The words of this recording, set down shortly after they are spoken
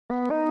I'm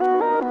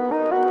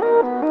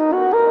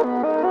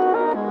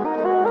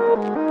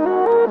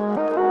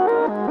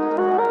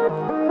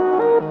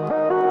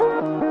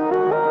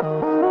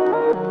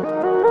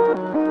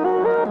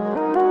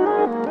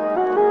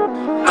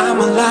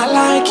a lot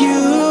like you,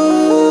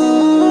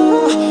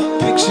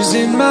 pictures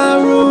in my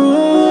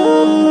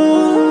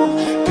room,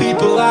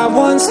 people I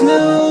once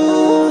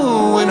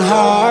knew, and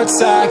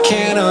hearts I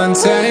can't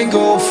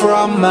untangle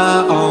from my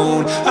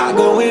own. I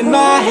go in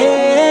my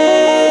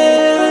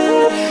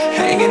head,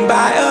 hanging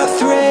by a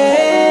thread,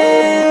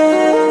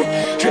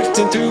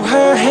 drifting through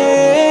her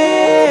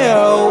hair.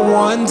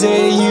 One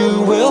day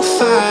you will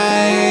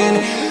find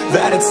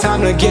that it's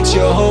time to get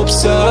your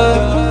hopes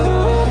up.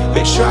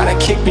 They try to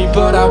kick me,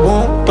 but I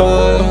won't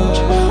budge.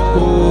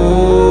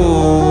 Ooh.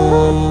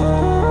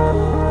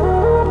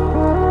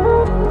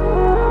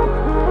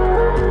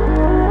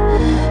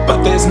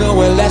 But there's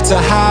nowhere left to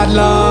hide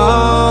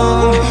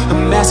long. A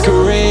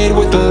masquerade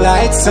with the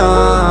lights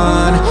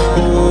on.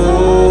 Ooh.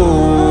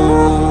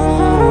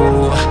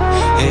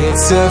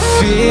 It's a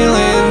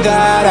feeling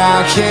that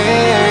I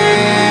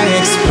can't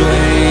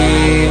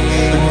explain.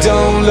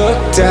 Don't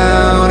look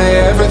down,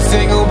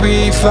 everything will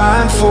be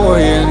fine for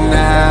you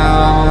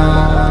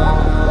now.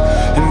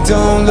 And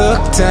don't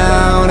look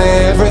down,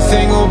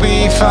 everything will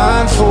be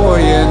fine for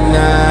you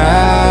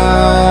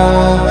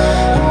now.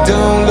 And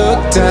don't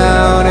look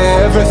down,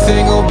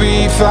 everything will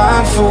be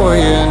fine for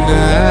you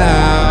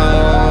now.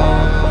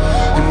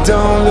 And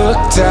don't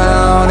look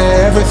down,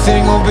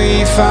 everything will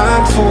be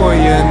fine for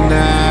you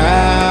now.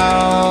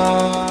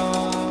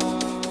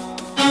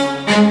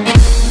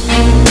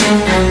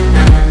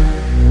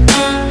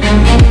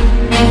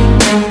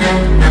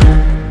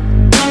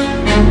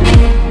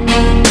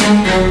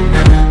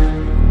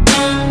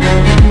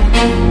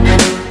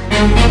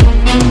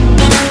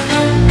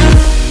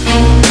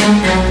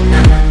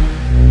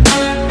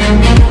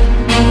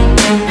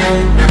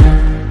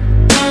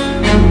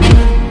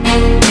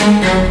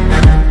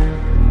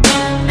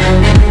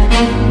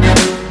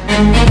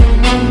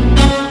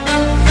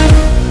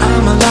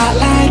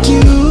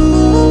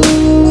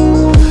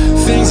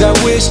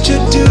 To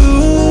do,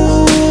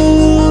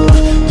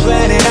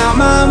 planning out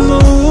my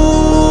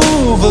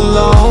move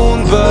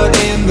alone, but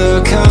in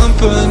the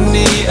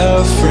company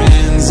of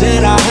friends.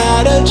 And I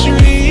had a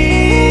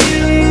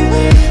dream,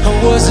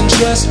 it wasn't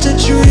just a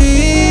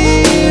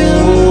dream.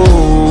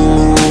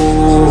 Ooh,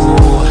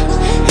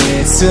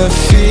 it's a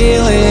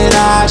feeling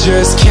I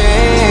just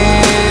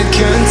can't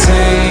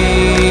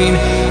contain.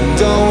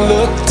 Don't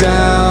look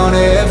down,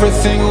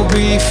 everything will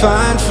be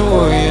fine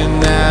for you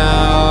now.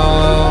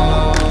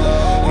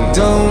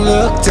 Don't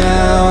look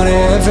down,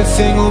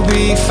 everything will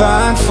be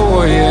fine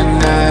for you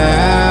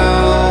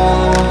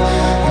now.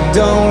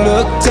 Don't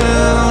look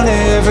down,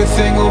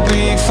 everything will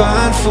be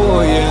fine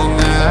for you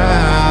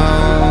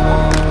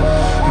now.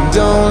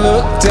 Don't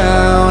look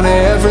down,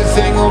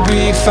 everything will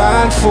be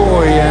fine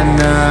for you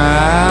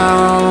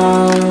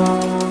now.